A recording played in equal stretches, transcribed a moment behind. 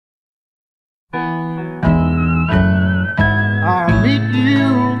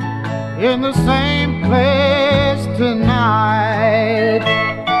in the same place tonight.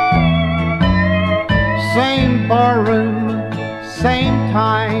 Same barroom, same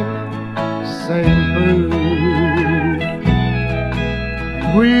time, same booth.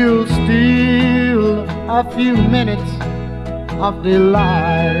 We'll steal a few minutes of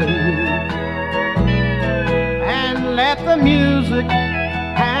delight and let the music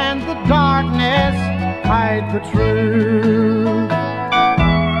and the darkness hide the truth.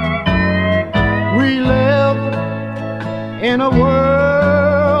 We live in a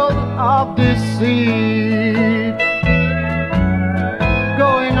world of deceit,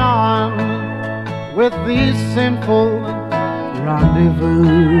 going on with these sinful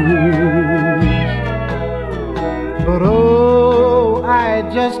rendezvous. But oh, I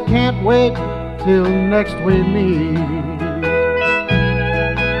just can't wait till next we meet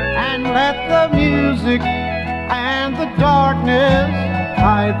and let the music and the darkness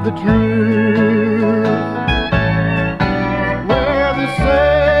hide the truth. We're the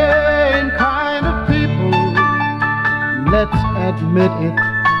same kind of people, let's admit it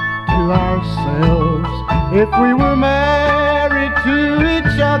to ourselves. If we were married to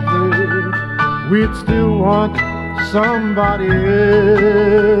each other, we'd still want somebody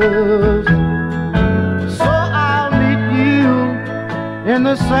else. So I'll meet you in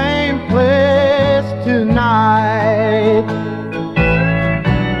the same place tonight.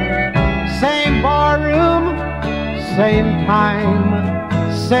 Same barroom, same time,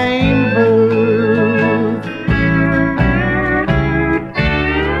 same booth.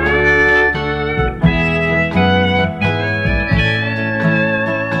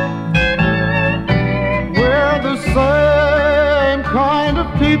 We're the same kind of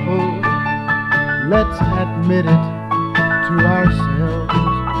people, let's admit it to ourselves.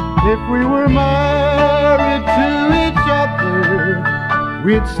 If we were married to each other,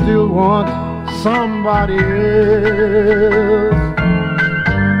 we'd still want somebody else.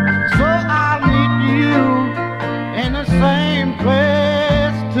 So I'll meet you in the same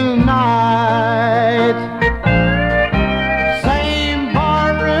place tonight. Same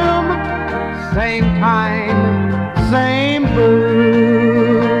barroom, same time, same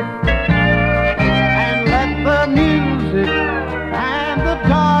booth. And let the music and the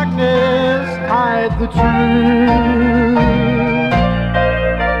darkness hide the truth.